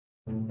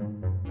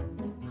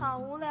好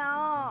无聊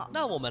哦。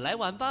那我们来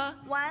玩吧。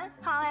玩？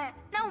好诶，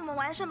那我们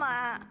玩什么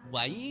啊？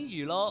玩英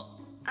语咯。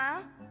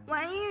啊？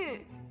玩英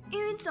语？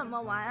英语怎么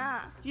玩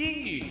啊？英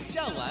语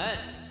酱玩，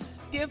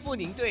颠覆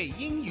您对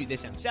英语的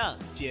想象，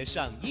接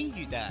上英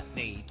语的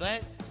那一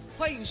端。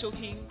欢迎收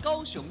听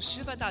高雄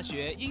师范大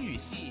学英语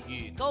系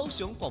与高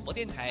雄广播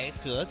电台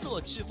合作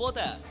制播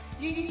的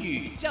英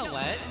语酱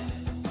玩。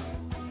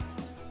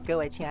各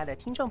位亲爱的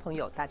听众朋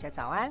友，大家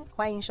早安，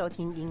欢迎收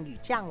听英语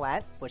酱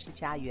玩，我是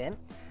家园。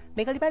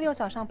每个礼拜六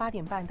早上8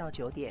点半到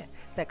9点，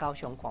在高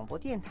雄广播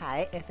电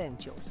台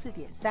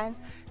FM94.3，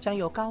将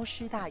由高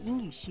师大英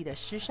语系的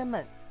师生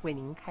们为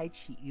您开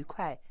启愉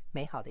快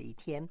美好的一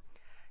天。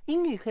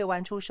英语可以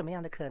玩出什么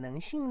样的可能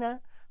性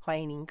呢？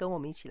欢迎您跟我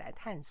们一起来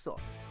探索。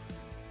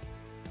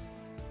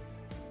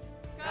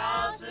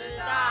高师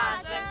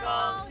大深攻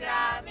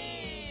虾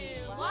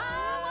米，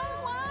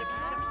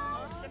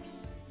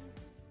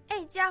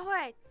佳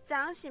慧，昨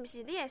昏是不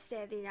是你的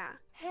生日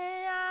啊？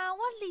嘿啊，我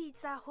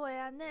20岁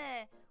啊呢！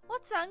我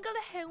昨昏搁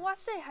咧献我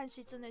细汉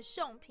时阵的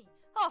相片，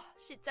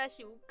实在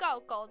是有够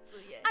古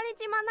锥的。啊，你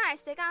即摆哪会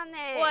生甲呢？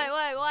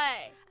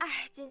喂！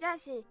哎，真正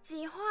是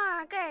一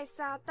花嫁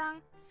3冬，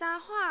三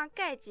花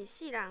嫁一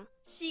世人。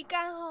时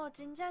间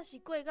真正是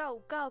过到有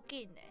够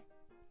紧的。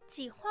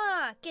一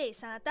花嫁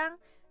3冬，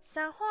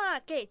三花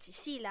嫁一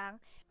世人。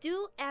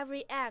Do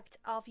every act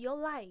of your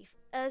life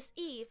as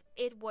if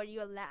it were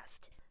your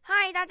last。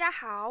嗨，大家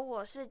好，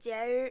我是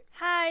婕妤。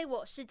嗨，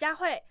我是佳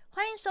慧，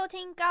欢迎收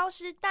听高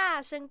师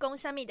大深攻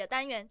虾米的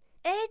单元。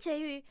婕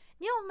妤，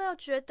你有没有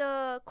觉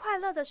得快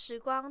乐的时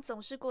光总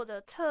是过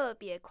得特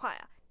别快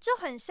啊？就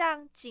很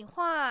像一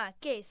花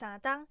嫁3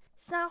冬，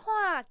三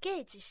花嫁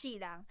一世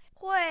人。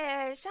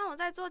会像我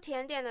在做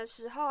甜点的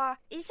时候啊，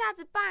一下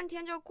子半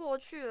天就过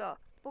去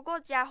了。不过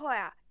佳慧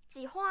啊，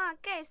一花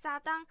嫁3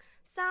冬，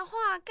三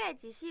花嫁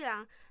一世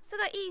人，这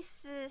个意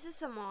思是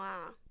什么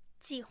啊？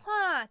一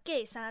花嫁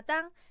3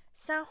冬，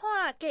三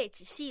花嫁一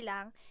世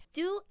人。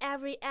Do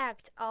every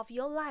act of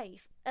your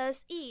life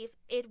as if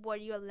it were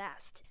your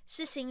last，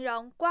 是形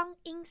容光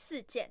阴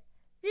似箭，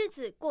日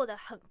子过得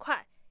很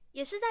快，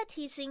也是在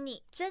提醒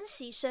你珍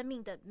惜生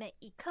命的每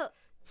一刻。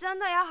真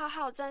的要好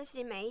好珍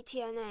惜每一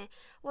天耶。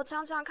我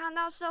常常看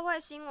到社会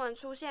新闻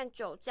出现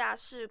酒驾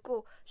事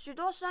故，许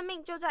多生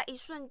命就在一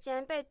瞬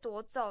间被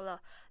夺走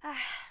了。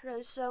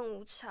人生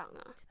无常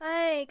啊。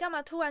干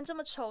嘛突然这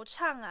么惆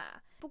怅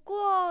啊？不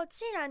过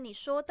既然你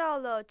说到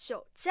了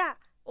酒驾，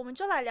我们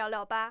就来聊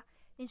聊吧。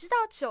你知道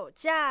酒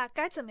驾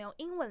该怎么用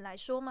英文来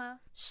说吗？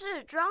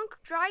是 drunk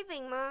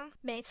driving 吗？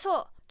没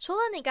错，除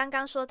了你刚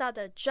刚说到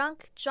的 drunk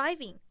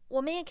driving，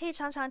 我们也可以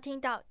常常听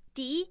到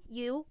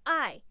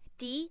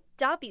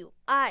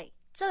DUI、DWI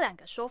这两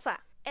个说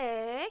法。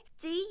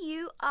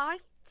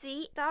DUI、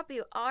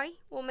DWI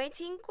我没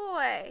听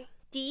过耶。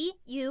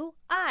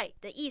DUI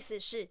的意思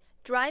是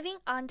driving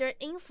under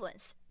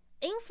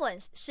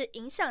influence，influence 是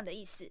影响的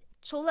意思。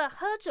除了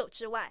喝酒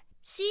之外，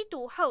吸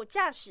毒后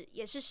驾驶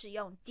也是使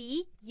用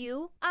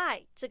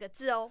DUI 这个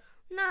字哦。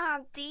那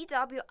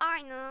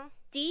DWI 呢？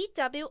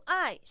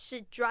 DWI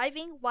是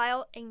driving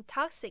while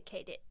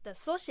intoxicated 的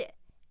缩写。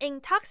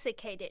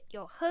Intoxicated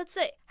有喝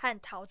醉和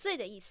陶醉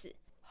的意思。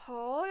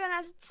原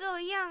来是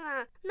这样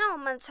啊。那我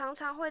们常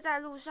常会在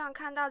路上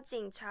看到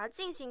警察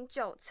进行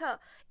酒测，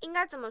应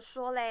该怎么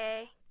说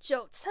嘞？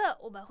酒测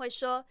我们会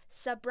说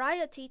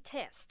sobriety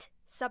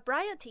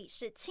test。Sobriety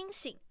是清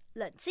醒、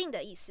冷静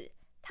的意思。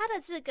它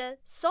的字根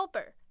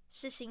sober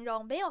是形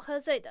容没有喝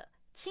醉的、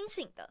清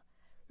醒的。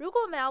如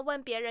果我们要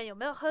问别人有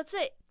没有喝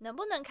醉、能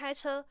不能开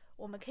车，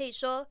我们可以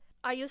说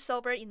Are you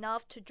sober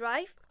enough to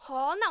drive？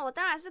 那我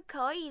当然是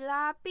可以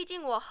啦，毕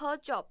竟我喝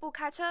酒不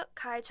开车，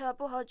开车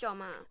不喝酒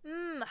嘛。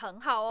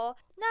很好哦。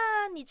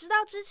那你知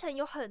道之前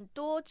有很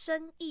多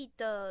争议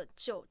的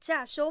酒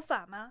驾修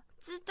法吗？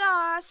知道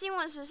啊，新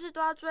闻时事都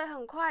要追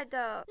很快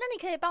的。那你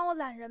可以帮我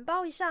懒人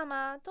包一下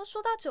吗？都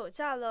说到酒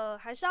驾了，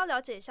还是要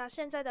了解一下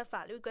现在的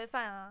法律规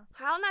范啊。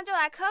好，那就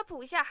来科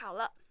普一下好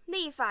了。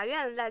立法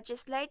院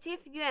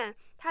Legislative 院，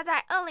它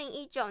在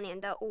2019年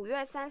的5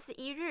月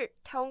31日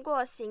通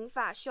过刑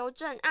法修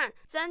正案，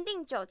增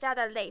订酒驾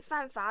的累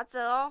犯罚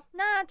则哦。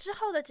那之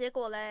后的结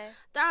果嘞？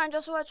当然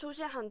就是会出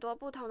现很多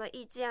不同的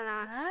意见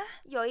啦。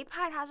有一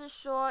派他是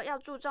说要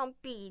注重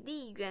比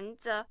例原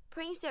则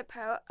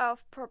Principle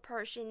of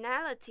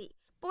Proportionality，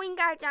 不应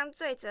该将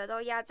罪责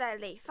都压在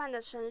累犯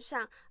的身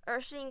上，而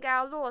是应该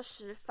要落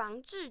实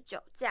防治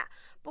酒驾。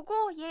不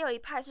过也有一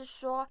派是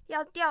说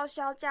要吊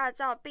销驾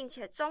照，并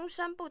且终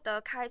身不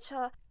得开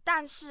车。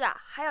但是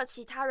还有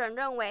其他人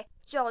认为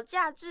酒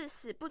驾致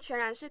死不全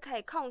然是可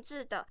以控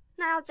制的，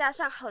那要加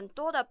上很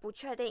多的不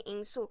确定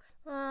因素。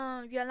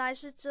原来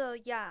是这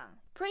样。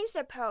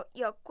Principle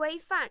有规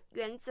范、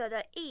原则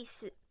的意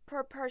思，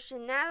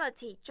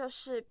 Proportionality 就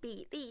是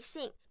比例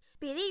性。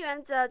比例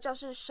原则就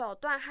是手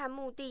段和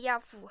目的要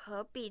符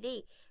合比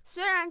例，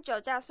虽然酒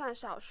驾算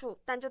少数，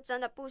但就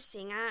真的不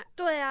行啊。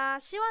对啊，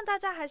希望大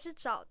家还是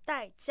找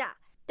代驾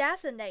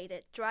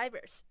Designated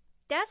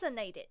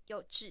Drivers。Designated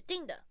有指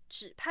定的、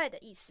指派的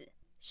意思。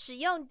使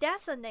用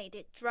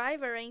Designated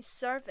Driving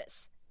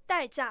Service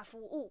代驾服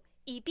务，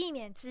以避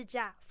免自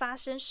驾发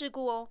生事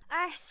故哦。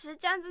时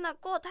间真的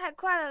过太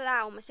快了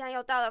啦，我们现在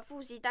又到了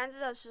复习单字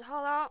的时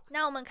候咯。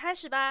那我们开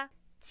始吧。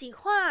一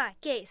花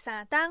嫁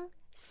三冬，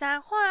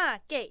三花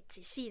嫁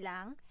一世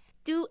人。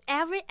Do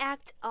every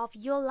act of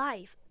your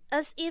life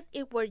as if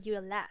it were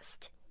your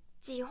last.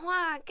 一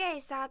花嫁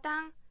三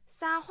冬，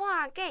三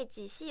花嫁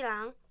一世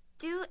人。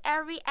Do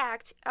every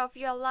act of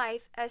your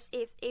life as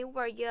if it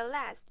were your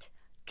last.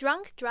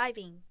 Drunk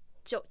driving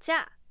酒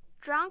驾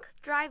Drunk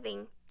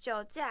driving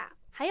酒驾。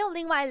还有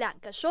另外2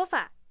个说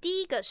法，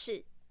第一个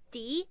是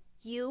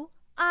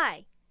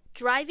DUI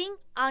Driving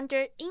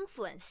under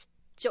influence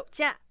酒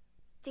驾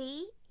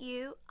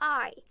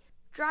DUI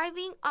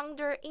Driving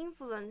under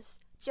influence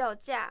酒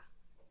驾。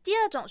第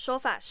二种说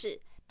法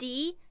是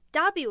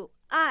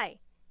DWI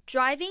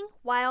Driving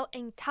while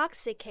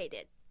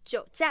intoxicated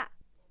酒驾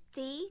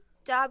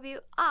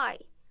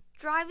DWI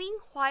Driving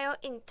while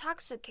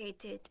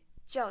intoxicated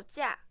酒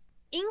驾。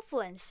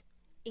 Influence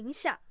影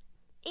响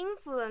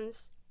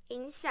Influence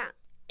影响。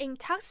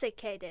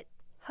 Intoxicated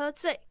喝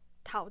醉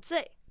陶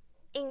醉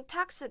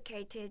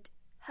Intoxicated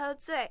喝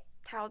醉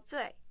陶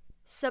醉。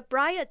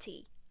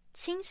 Sobriety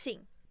清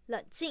醒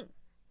冷静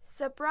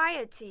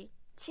Sobriety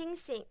清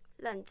醒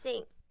冷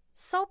静。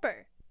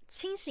 Sober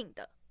清醒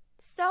的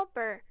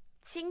Sober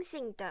清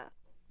醒的。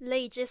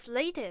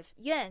 Legislative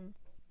院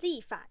立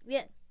法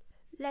院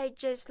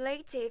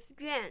Legislative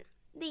院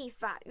立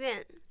法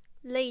院。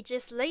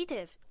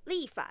 Legislative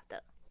立法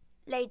的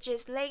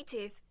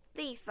Legislative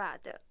立法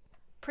的。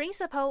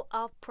 Principle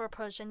of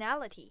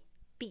proportionality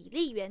比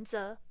例原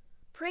则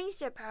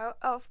Principle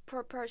of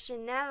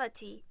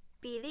proportionality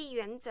比例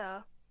原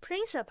则。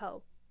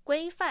 Principle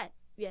规范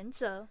原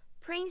则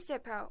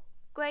Principle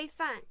规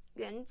范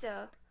原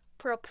则。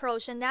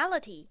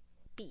 Proportionality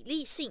比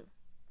例性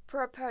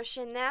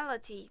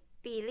Proportionality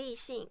比例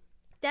性。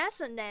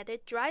 Designated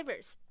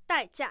drivers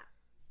代驾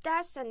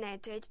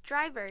Designated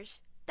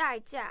drivers 代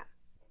驾。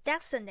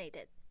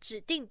 Designated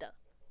指定的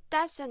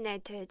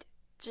Designated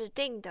指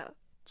定的。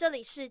这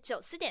里是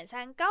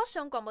94.3高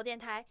雄广播电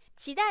台，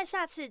期待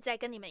下次再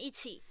跟你们一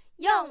起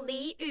用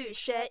俚语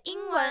学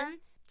英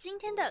文。今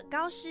天的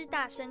高师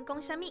大声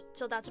公虾米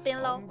就到这边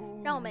咯，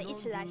让我们一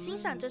起来欣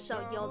赏这首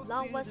由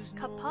Lois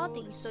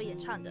Capaldi 所演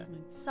唱的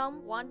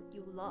Someone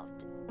You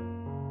Loved。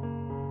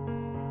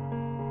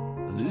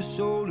 This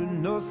all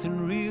and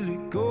nothing really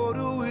got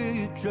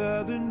away, you're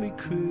driving me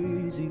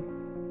crazy.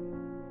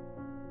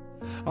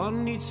 I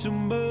need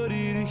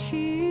somebody to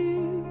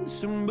hear,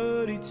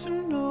 somebody to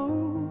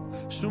know,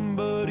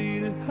 somebody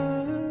to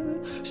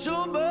have,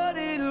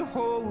 somebody to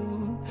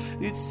hold.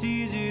 It's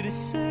easy to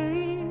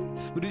say,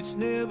 but it's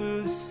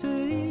never the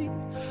same.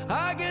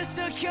 I guess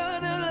I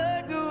kinda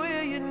like the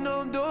way you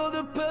numbed all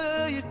the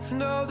pain.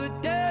 Now the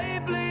day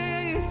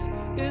bleeds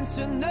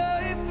into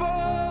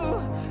nightfall,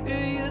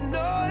 and you're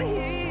not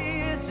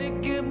here to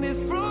get me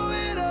through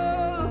it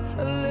all.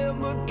 I let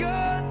my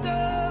guard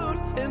down,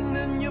 and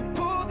then you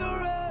pulled the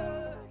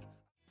rug.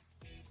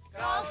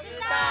 高师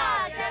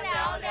大家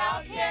聊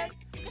聊天。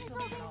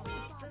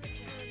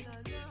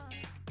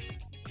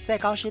在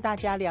高师大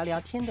家聊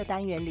聊天的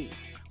单元里，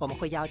我们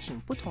会邀请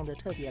不同的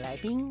特别来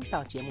宾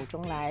到节目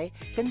中来，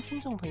跟听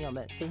众朋友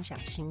们分享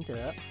心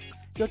得。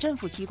有政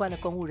府机关的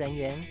公务人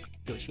员，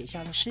有学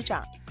校的师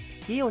长，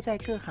也有在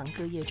各行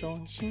各业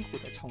中辛苦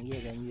的从业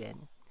人员。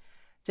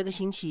这个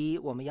星期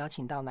我们邀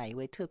请到哪一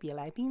位特别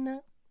来宾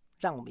呢？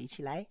让我们一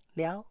起来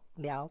聊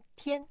聊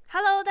天。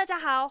 Hello， 大家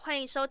好，欢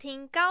迎收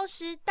听高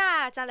师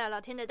大家聊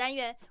聊天的单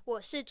元，我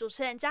是主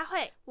持人佳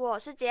慧，我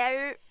是婕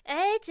妤。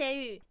婕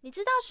妤，你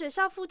知道学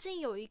校附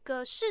近有一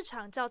个市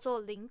场叫做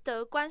林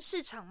德官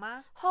市场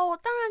吗？我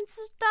当然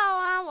知道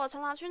啊，我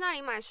常常去那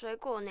里买水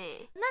果呢。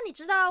那你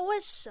知道为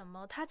什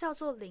么它叫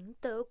做林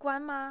德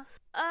官吗？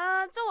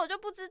这我就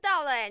不知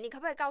道了，你可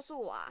不可以告诉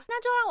我啊？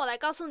那就让我来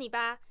告诉你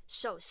吧。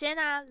首先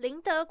啊，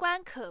林德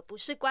官可不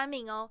是官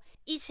名哦，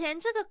以前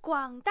这个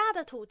广大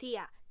的土地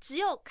啊，只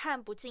有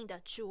看不尽的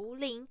竹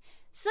林，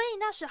所以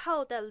那时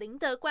候的林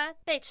德官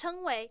被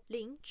称为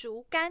林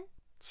竹干。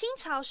清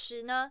朝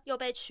时呢，又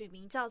被取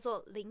名叫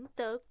做林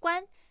德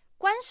官，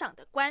观赏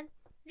的观。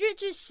日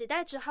据时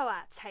代之后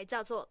啊，才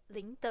叫做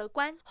林德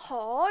官。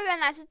原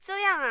来是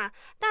这样啊！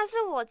但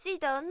是我记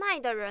得那里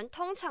的人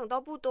通常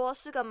都不多，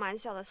是个蛮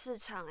小的市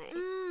场哎。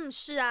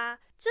是啊，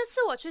这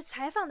次我去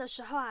采访的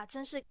时候啊，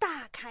真是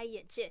大开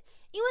眼界，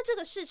因为这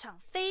个市场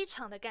非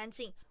常的干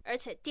净，而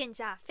且店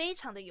家非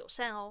常的友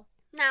善哦。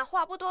那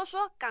话不多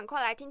说，赶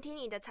快来听听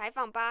你的采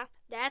访吧。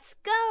 Let's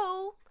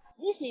go！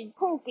 你是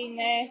附近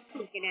的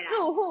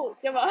住户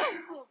对吧？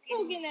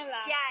附近的人，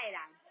家的人，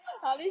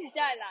你是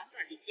这的人。住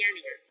伫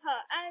遮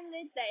尔。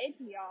你第一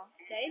题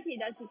第一题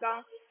就是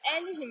讲，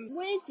你是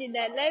每一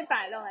个礼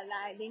拜拢会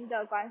来林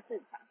德官市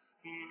场？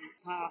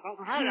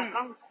好了，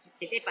讲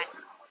一礼拜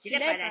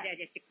来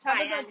就一差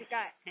不多一届。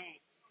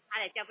嘿，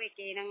来照买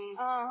鸡卵。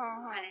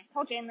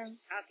好鸡卵。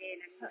好鸡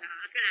卵，过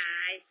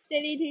来。第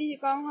二题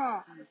是讲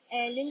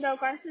林德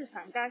官市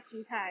场甲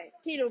其他的，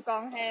譬如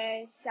讲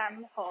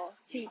山河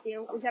市场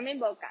有啥物无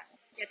共？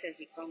这就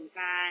是讲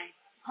甲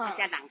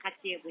遮人较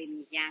少，卖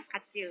物件较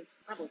少，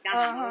较无啥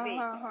人去买。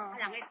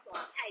人咧大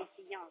菜市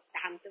哦，逐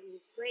项都有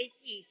果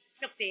子，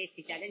足济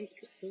实在咱处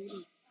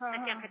理。遮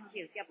较少，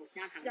遮无啥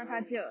通。遮较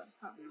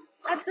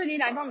少，对你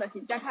来讲就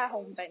是遮较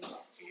方便。若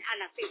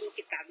对阮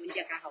一家，阮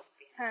遮较方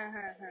便。若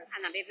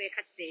要买较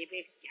济，买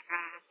食较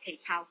青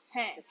草，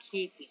就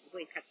去平买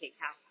较青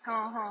草。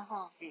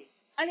好。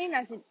你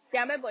若是定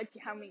要买一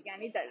项物件，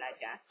你就来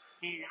遮。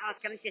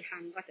减一项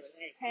我就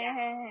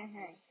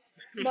来。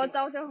无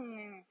走足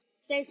远诶。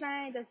第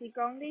三个就是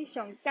讲你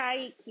上介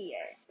意去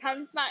诶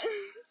摊贩。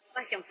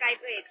我上介意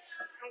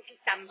通去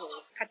三号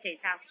较青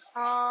草。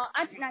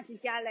若是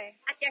遮咧？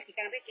遮是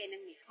讲要鸡卵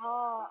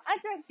尔。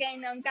这鸡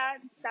卵甲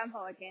三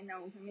号诶鸡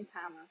卵有啥物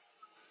差吗？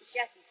遮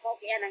是好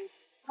鸡仔卵。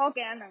好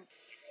鸡仔卵。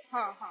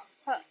好。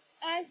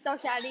多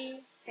谢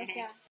你，多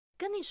谢。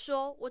跟你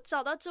说，我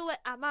找到这位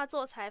阿嬷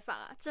做采访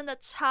啊，真的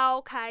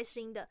超开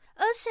心的。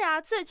而且啊，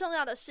最重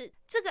要的是，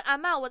这个阿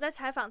嬷我在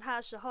采访她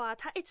的时候啊，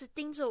她一直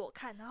盯着我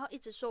看，然后一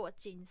直说我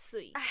精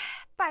髓。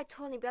拜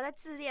托你不要再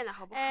自恋了，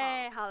好不好？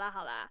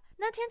好啦。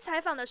那天采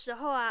访的时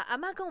候啊，阿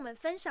嬷跟我们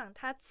分享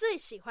她最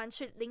喜欢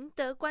去林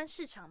德官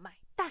市场买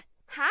蛋。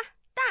哈？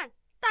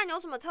蛋有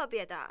什么特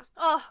别的？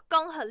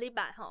讲很立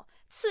版吼，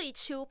脆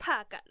秋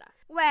怕感啦。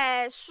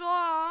喂，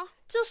说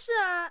就是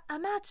啊，阿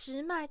嬷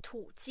只买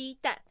土鸡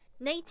蛋。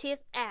Native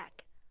egg，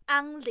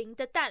 安林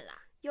的蛋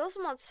啦，有什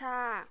么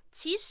差？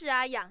其实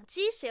啊，养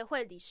鸡协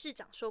会理事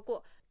长说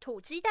过，土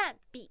鸡蛋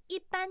比一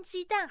般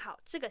鸡蛋好，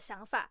这个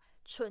想法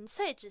纯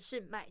粹只是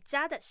买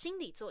家的心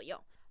理作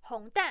用。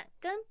红蛋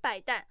跟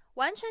白蛋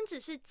完全只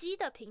是鸡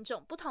的品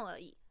种不同而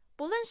已，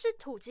不论是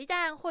土鸡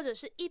蛋或者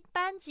是一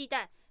般鸡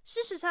蛋，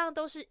事实上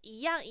都是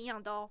一样营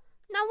养的哦。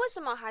那为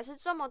什么还是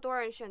这么多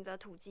人选择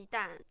土鸡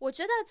蛋？我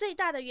觉得最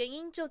大的原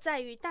因就在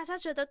于大家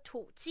觉得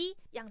土鸡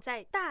养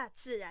在大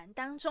自然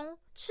当中，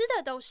吃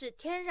的都是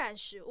天然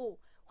食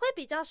物，会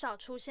比较少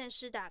出现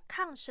施打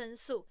抗生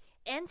素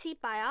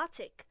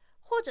antibiotic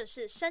或者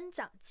是生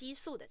长激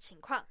素的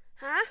情况。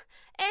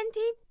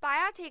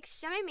antibiotic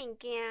什么物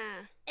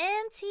件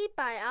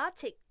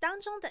？antibiotic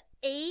当中的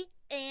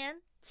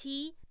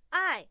anti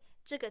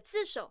这个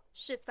字首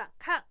是反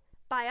抗，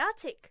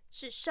 biotic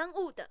是生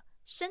物的、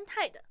生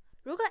态的。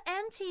如果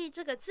anti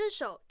这个字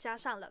首加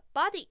上了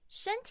body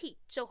身体，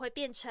就会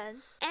变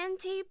成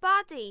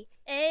antibody。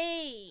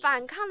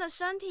反抗的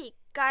身体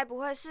该不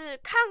会是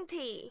抗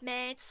体？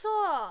没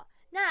错。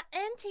那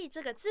anti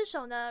这个字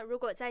首呢，如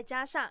果再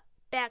加上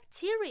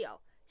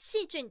bacterial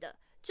细菌的，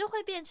就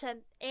会变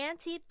成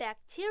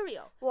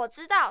antibacterial。我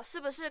知道，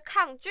是不是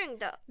抗菌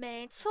的？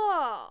没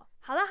错。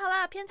好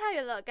啦，偏太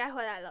远了，该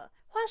回来了。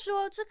话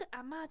说这个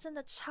阿嬷真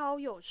的超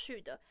有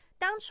趣的。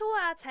当初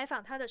啊，采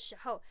访他的时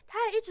候，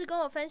他还一直跟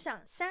我分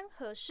享三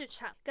和市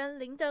场跟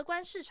林德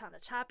官市场的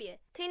差别。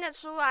听得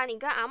出来，你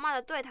跟阿嬷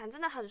的对谈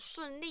真的很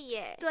顺利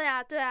耶。对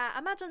啊，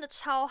阿嬷真的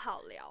超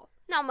好聊。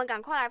那我们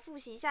赶快来复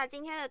习一下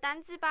今天的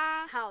单字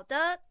吧。好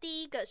的，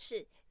第一个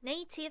是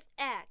native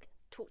egg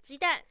土鸡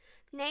蛋。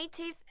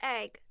native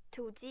egg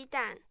土鸡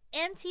蛋。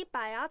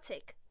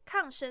antibiotic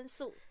抗生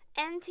素。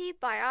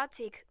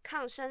antibiotic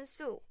抗生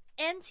素。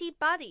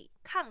antibody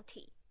抗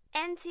体。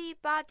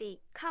antibody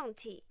抗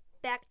体。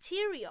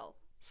bacterial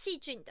细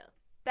菌的。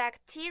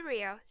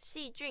bacterial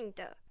细菌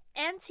的。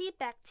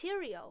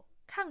antibacterial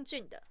抗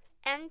菌的。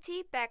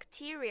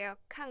antibacterial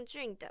抗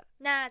菌的。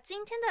那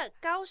今天的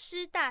高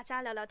师大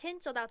家聊聊天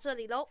就到这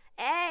里咯。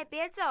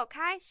别走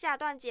开，下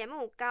段节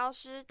目高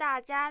师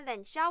大家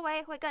冷消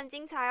维会更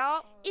精彩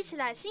哦。一起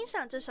来欣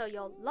赏这首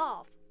由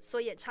Love 所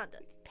演唱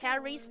的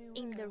Paris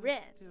in the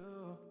Rain。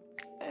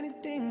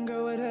 Anything,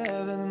 girl,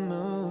 whatever the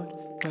mood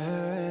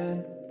we're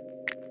in.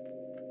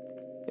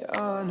 Yeah,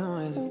 all I know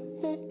is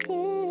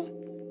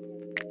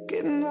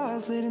getting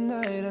lost late at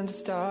night under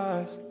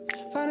stars,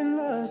 finding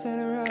love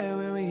standing right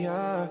where we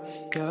are.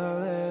 Your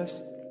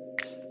lips,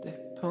 they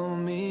pull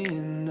me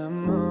in the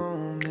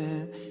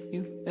moment.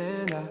 You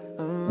and I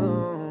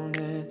alone,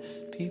 and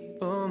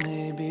people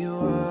may be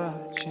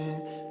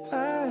watching.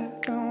 I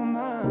don't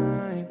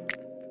mind,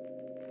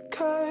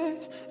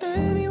 'cause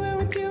anywhere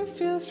with you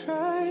feels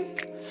right.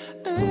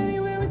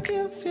 Anywhere with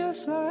you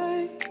feels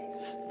like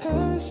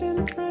Paris in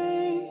the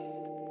rain.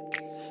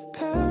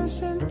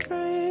 Paris in the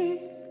rain.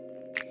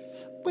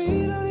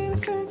 We don't need a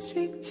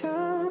fancy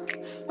town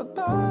or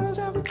bottles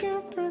that we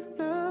can't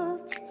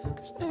pronounce.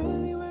 'Cause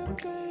anywhere,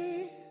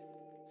 babe,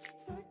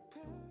 it's like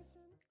Paris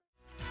in the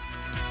rain.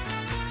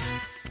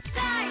 在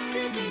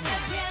自己的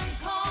天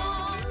空，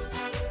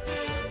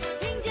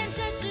听见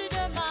城市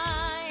的脉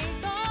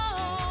动，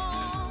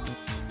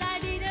在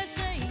地的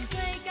声音最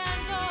感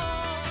动。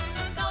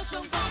高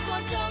雄广播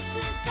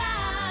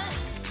943，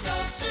就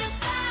是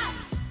在。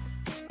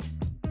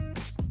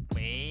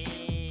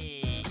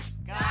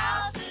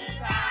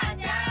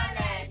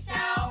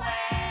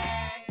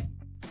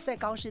在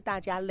高师大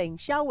家冷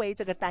消维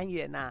这个单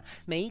元啊，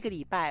每一个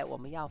礼拜我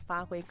们要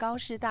发挥高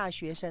师大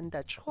学生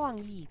的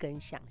创意跟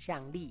想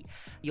象力，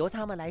由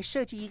他们来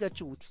设计一个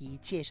主题，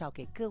介绍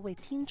给各位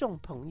听众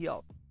朋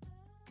友。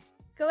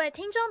各位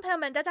听众朋友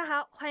们大家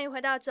好，欢迎回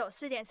到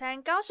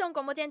94.3高雄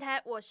广播电台，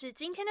我是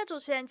今天的主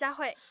持人佳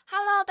慧。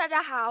 Hello， 大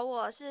家好，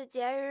我是婕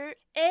妤。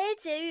婕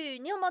妤，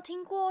你有没有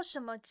听过什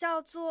么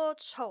叫做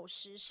丑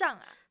时尚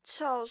啊？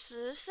丑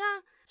时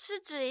尚是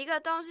指一个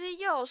东西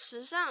又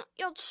时尚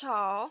又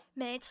丑？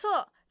没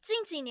错，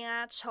近几年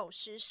啊，丑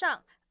时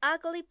尚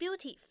Ugly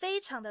Beauty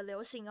非常的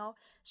流行哦，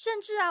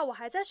甚至啊，我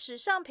还在时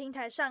尚平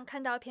台上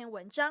看到一篇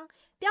文章，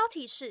标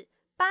题是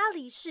巴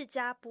黎世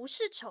家不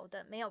是丑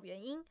的没有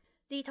原因。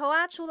里头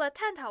啊，除了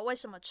探讨为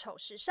什么丑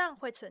时尚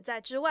会存在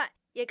之外，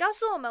也告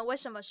诉我们为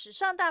什么时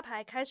尚大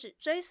牌开始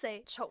追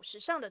随丑时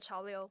尚的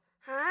潮流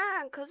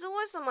啊。可是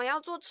为什么要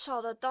做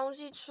丑的东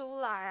西出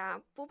来啊？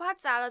不怕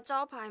砸了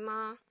招牌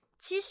吗？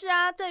其实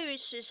啊，对于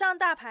时尚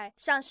大牌，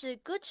像是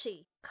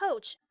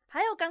Gucci、Coach，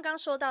 还有刚刚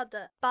说到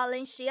的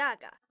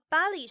Balenciaga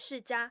巴黎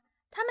世家，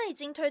他们已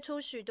经推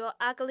出许多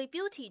Ugly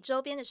Beauty 周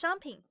边的商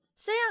品，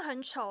虽然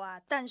很丑啊，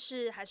但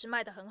是还是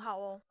卖得很好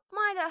哦。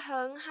卖得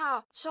很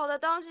好，丑的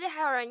东西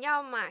还有人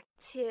要买，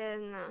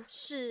天哪！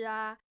是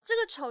啊，这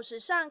个丑时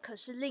尚可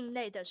是另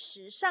类的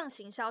时尚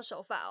行销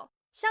手法哦。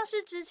像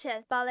是之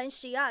前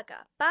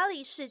Balenciaga 巴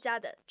黎世家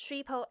的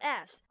Triple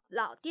S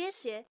老爹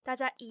鞋，大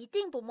家一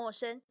定不陌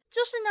生，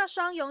就是那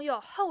双拥有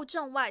厚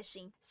重外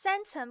形、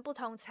3层不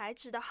同材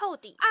质的厚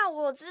底啊！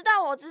我知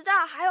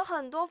道，还有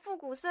很多复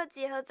古色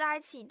结合在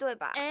一起，对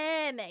吧？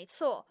没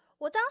错。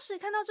我当时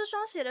看到这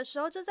双鞋的时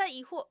候就在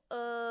疑惑，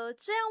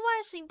这样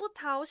外形不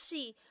讨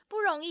喜，不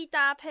容易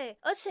搭配，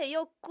而且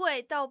又贵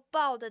到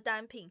爆的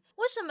单品，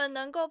为什么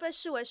能够被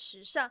视为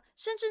时尚，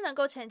甚至能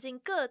够前进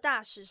各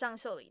大时尚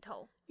秀里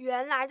头？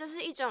原来这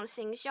是一种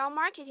行销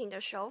marketing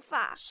的手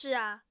法。是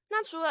啊，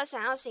那除了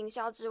想要行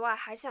销之外，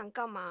还想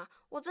干嘛？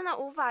我真的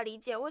无法理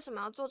解为什么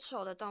要做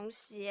丑的东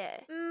西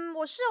耶。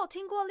我是有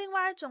听过另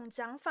外一种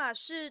讲法，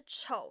是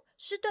丑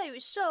是对于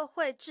社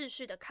会秩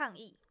序的抗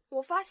议。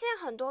我发现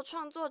很多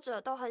创作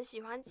者都很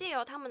喜欢借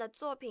由他们的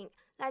作品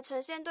来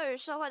呈现对于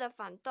社会的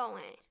反动。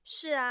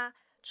是啊，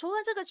除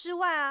了这个之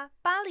外啊，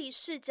巴黎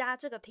世家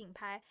这个品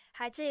牌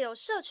还借由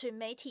社群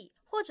媒体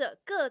或者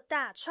各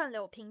大串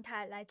流平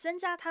台来增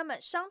加他们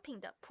商品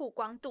的曝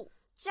光度。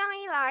这样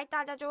一来，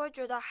大家就会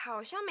觉得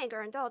好像每个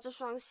人都有这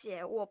双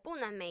鞋，我不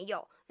能没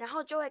有，然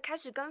后就会开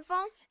始跟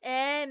风。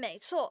没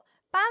错，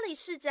巴黎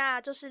世家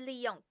就是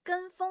利用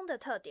跟风的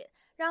特点，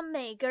让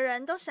每个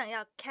人都想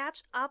要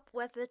catch up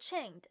with the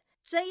trend，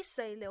 追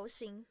随流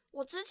行。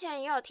我之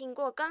前也有听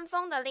过跟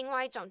风的另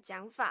外一种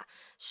讲法，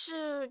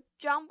是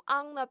jump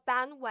on the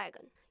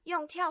bandwagon，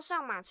 用跳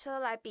上马车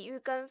来比喻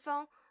跟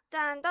风。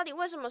但到底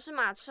为什么是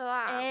马车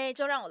啊？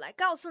就让我来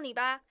告诉你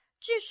吧。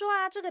据说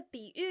啊，这个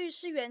比喻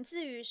是源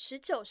自于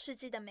19世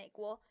纪的美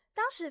国，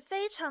当时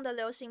非常的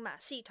流行马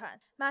戏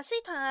团。马戏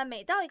团啊，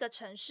每到一个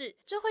城市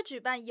就会举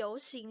办游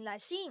行来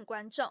吸引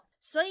观众，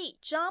所以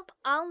jump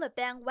on the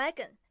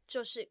bandwagon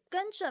就是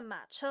跟着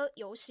马车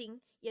游行，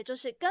也就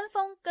是跟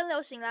风跟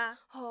流行啦。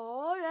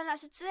原来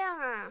是这样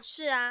啊。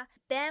是啊，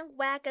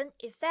 bandwagon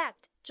effect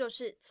就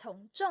是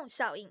从众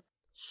效应。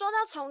说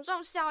到从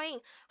众效应，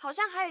好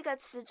像还有一个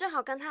词正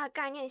好跟它的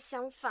概念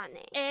相反。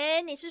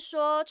你是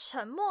说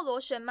沉默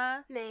螺旋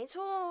吗？没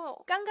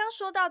错，刚刚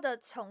说到的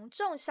从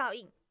众效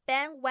应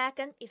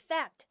bandwagon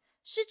effect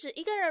是指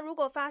一个人如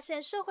果发现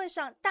社会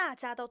上大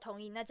家都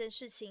同意那件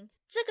事情，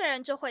这个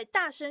人就会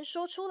大声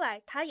说出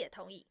来他也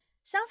同意。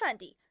相反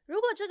地，如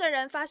果这个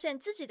人发现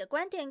自己的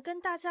观点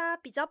跟大家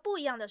比较不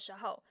一样的时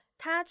候，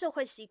他就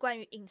会习惯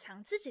于隐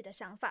藏自己的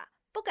想法，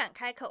不敢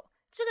开口。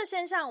这个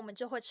现象我们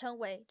就会称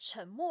为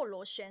沉默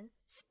螺旋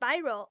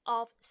Spiral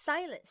of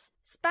Silence。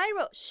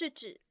 Spiral 是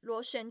指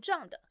螺旋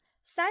状的，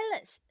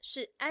 Silence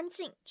是安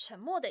静沉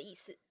默的意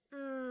思。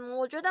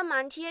我觉得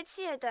蛮贴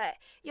切的，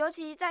尤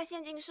其在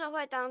现今社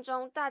会当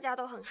中，大家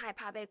都很害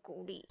怕被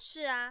孤立。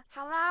是啊，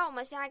好啦，我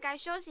们现在该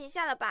休息一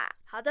下了吧？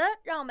好的，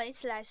让我们一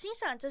起来欣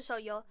赏这首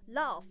由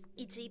Love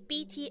以及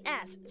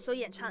BTS 所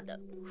演唱的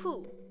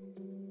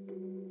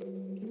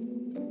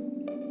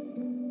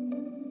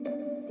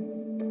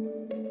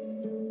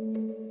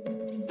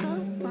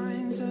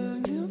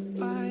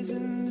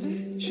Who。And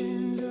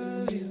visions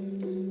of you,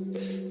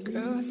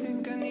 girl, I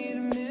think I need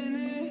a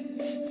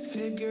minute to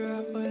figure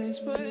out what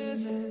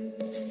is and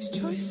these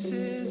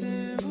choices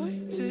and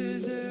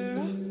voices, they're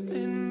all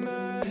in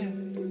my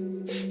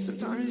head.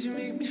 Sometimes you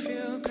make me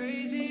feel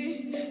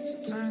crazy,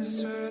 sometimes I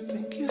swear I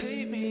think you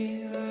hate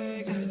me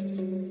like that.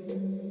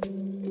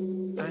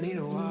 I need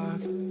a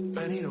walk,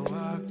 I need a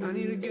walk, I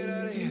need to get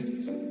out of here,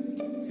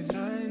 'cause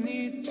I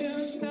need to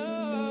know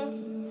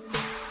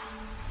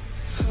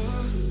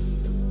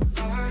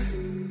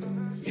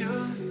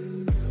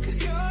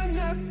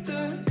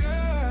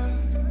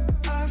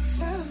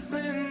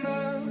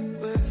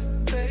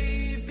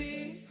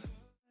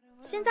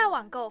现在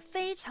网购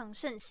非常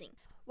盛行，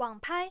网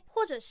拍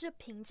或者是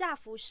平价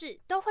服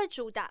饰都会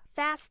主打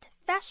fast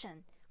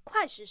fashion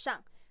快时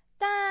尚，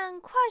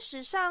但快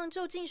时尚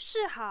究竟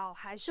是好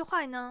还是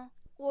坏呢？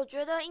我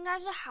觉得应该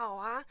是好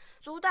啊，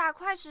主打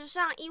快时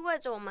尚意味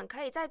着我们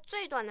可以在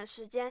最短的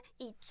时间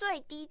以最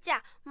低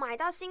价买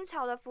到新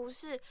潮的服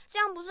饰，这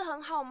样不是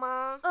很好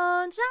吗？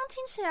这样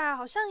听起来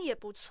好像也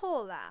不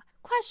错啦。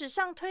快时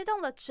尚推动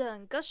了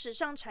整个时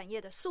尚产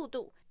业的速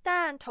度，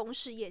但同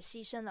时也牺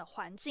牲了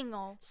环境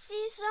哦。牺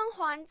牲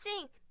环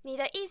境？你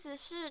的意思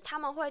是他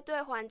们会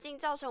对环境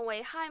造成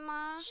危害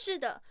吗？是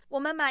的，我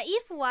们买衣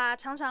服啊，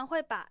常常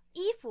会把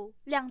衣服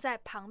晾在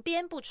旁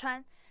边不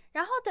穿，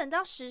然后等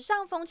到时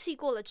尚风气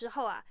过了之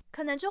后啊，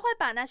可能就会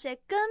把那些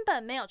根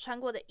本没有穿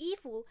过的衣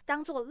服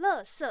当作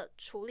垃圾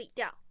处理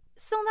掉。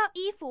送到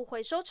衣服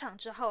回收厂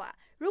之后啊，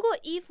如果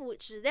衣服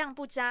质量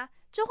不佳，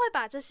就会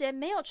把这些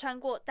没有穿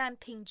过但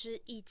品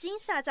质已经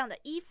下降的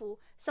衣服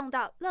送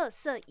到垃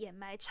圾掩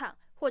埋场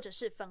或者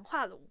是焚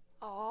化炉。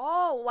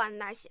哦，原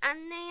来是这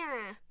样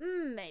啊。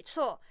没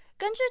错。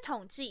根据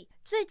统计，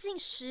最近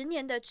10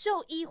年的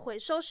旧衣回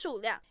收数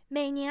量，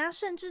每年啊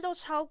甚至都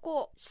超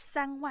过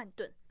3万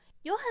吨。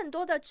有很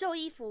多的旧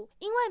衣服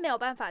因为没有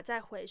办法再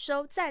回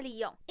收再利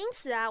用，因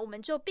此啊，我们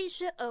就必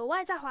须额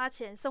外再花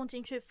钱送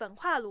进去焚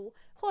化炉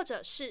或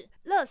者是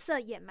垃圾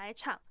掩埋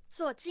场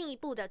做进一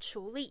步的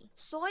处理。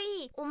所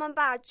以我们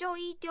把旧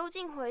衣丢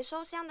进回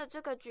收箱的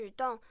这个举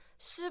动，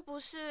是不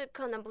是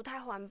可能不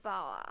太环保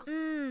啊？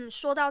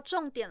说到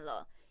重点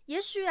了。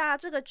也许啊，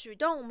这个举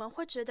动我们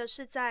会觉得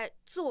是在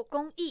做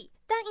公益，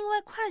但因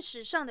为快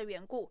时尚的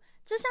缘故，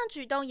这项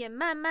举动也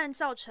慢慢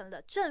造成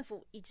了政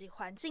府以及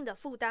环境的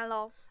负担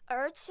咯。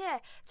而且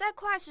在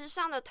快时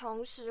尚的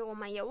同时，我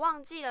们也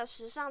忘记了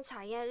时尚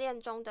产业链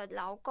中的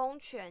劳工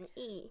权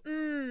益。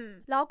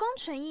劳工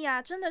权益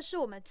啊，真的是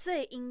我们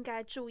最应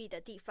该注意的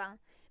地方。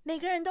每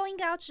个人都应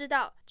该要知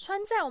道，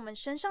穿在我们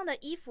身上的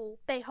衣服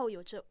背后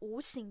有着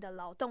无形的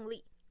劳动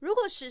力。如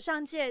果时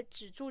尚界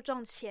只注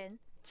重钱，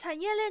产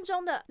业链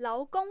中的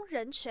劳工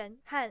人权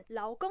和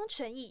劳工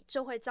权益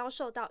就会遭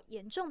受到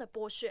严重的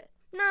剥削。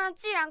那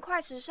既然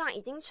快时尚已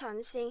经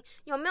成型，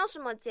有没有什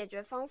么解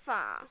决方法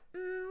啊？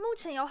目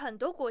前有很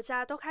多国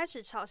家都开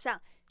始朝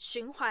向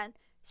循环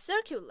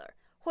 （circular）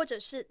 或者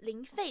是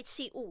零废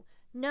弃物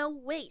 （no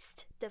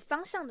waste） 的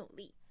方向努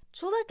力。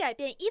除了改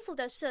变衣服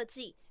的设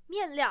计、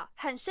面料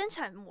和生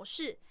产模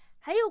式，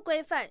还有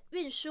规范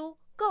运输、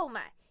购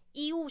买、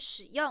衣物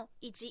使用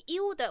以及衣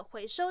物的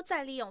回收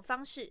再利用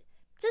方式。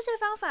这些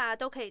方法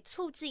都可以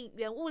促进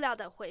原物料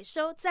的回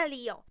收再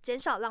利用，减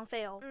少浪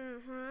费哦。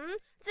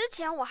之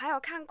前我还有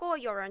看过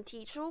有人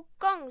提出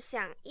共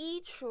享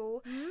衣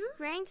橱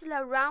 （rent the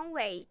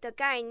runway） 的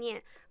概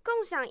念。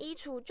共享衣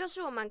橱就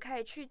是我们可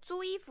以去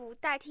租衣服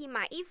代替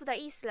买衣服的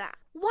意思啦。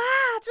哇，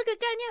这个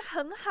概念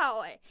很好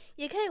诶，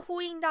也可以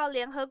呼应到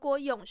联合国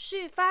永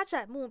续发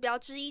展目标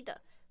之一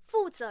的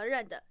负责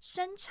任的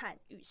生产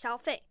与消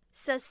费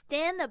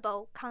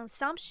 （Sustainable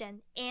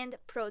Consumption and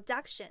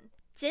Production）。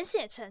简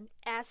写成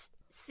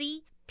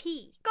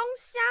S4EP。讲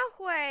啥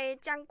会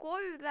讲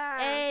国语啦？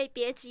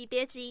别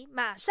急，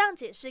马上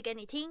解释给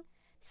你听。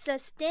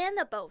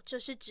Sustainable 就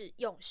是指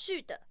永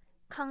续的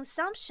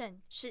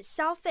 ，consumption 是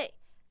消费，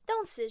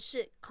动词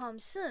是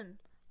consume，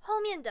 后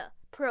面的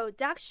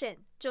production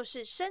就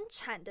是生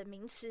产的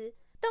名词，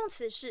动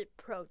词是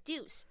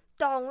produce。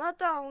懂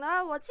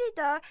了，我记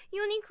得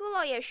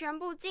Uniqlo 也宣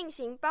布进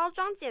行包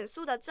装减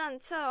塑的政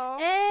策哦。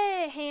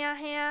嘿呀，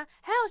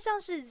还有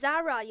像是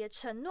Zara 也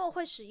承诺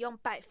会使用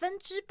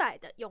100%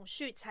的永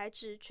续材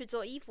质去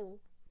做衣服。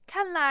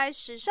看来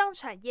时尚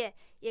产业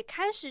也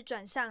开始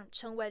转向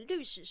成为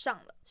绿时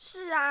尚了。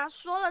是啊，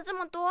说了这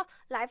么多，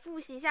来复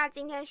习一下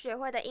今天学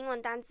会的英文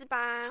单字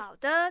吧。好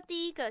的，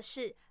第一个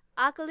是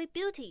ugly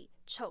beauty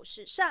丑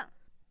时尚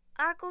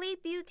 ，ugly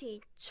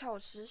beauty 丑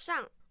时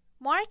尚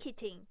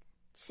 ，marketing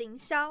行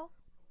销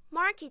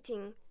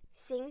 ，marketing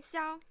行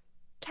销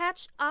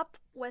 ，catch up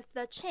with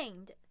the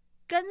trend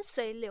跟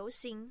随流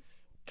行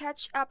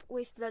 ，catch up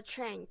with the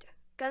trend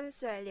跟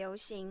随流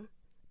行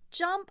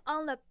 ，jump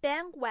on the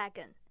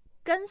bandwagon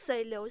跟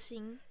随流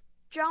行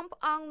 ，jump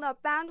on the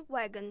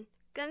bandwagon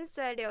跟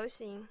随流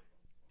行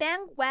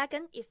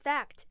 ，bandwagon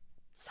effect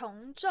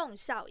从众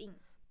效应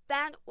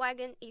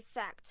 ，bandwagon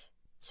effect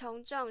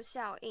从众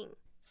效应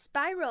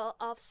 ，spiral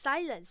of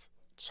silence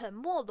沉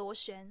默螺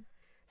旋。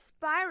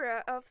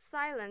Spiral of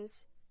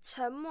silence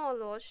沉默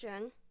螺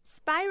旋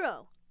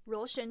Spiral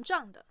螺旋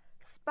状的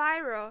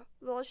Spiral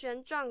螺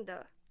旋状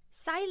的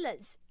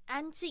Silence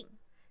安静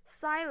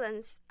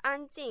Silence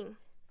安静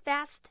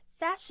Fast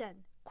fashion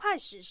快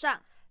时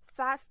尚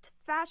Fast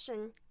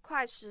fashion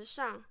快时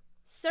尚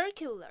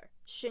Circular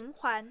循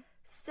环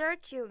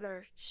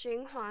Circular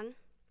循环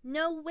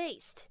No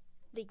waste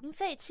零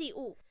废弃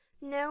物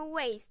No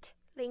waste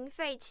零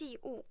废弃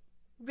物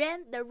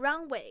Rent the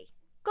runway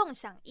共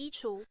享衣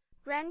橱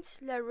Rent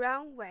the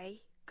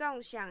runway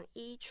共享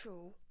衣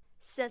橱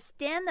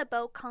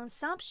Sustainable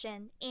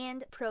consumption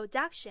and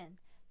production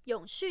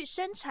永续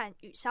生产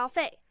与消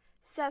费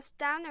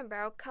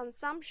Sustainable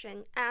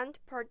consumption and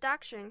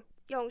production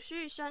永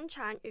续生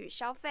产与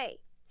消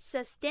费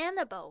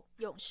Sustainable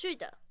永续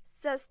的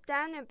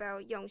Sustainable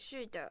永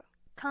续的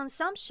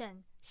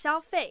Consumption 消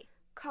费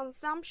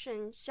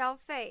Consumption 消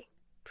费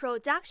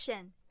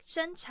Production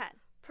生产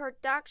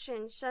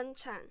production 生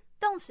产，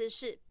动词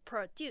是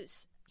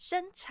produce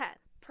生产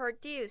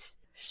produce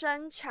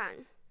生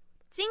产。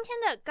今天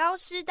的高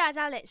师大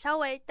家累稍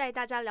微带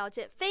大家了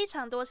解非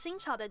常多新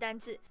潮的单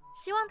字，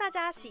希望大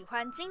家喜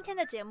欢今天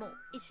的节目，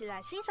一起来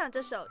欣赏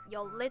这首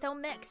由 Little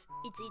Mix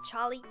以及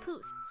Charlie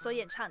Puth 所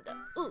演唱的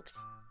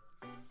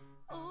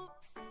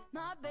Oops。Oops,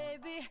 my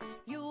baby,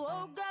 you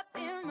woke up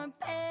in my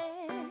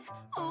bed.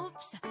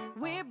 Oops,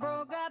 we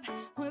broke up,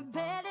 we're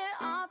better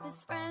off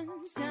as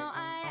friends. Now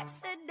I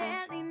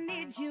accidentally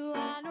need you,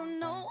 I don't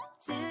know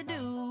what to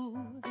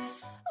do.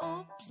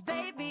 Oops,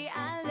 baby,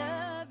 I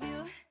love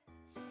you.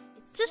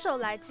 这首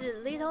来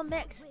自 Little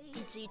Mix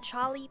以及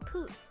Charlie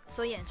Puth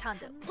所演唱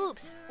的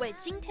Oops 为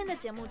今天的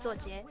节目作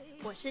结。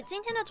我是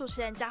今天的主持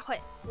人佳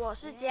慧，我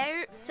是婕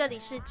妤，这里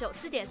是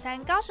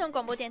94.3高雄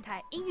广播电台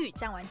英语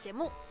讲完节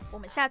目，我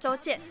们下周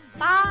见，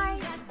拜。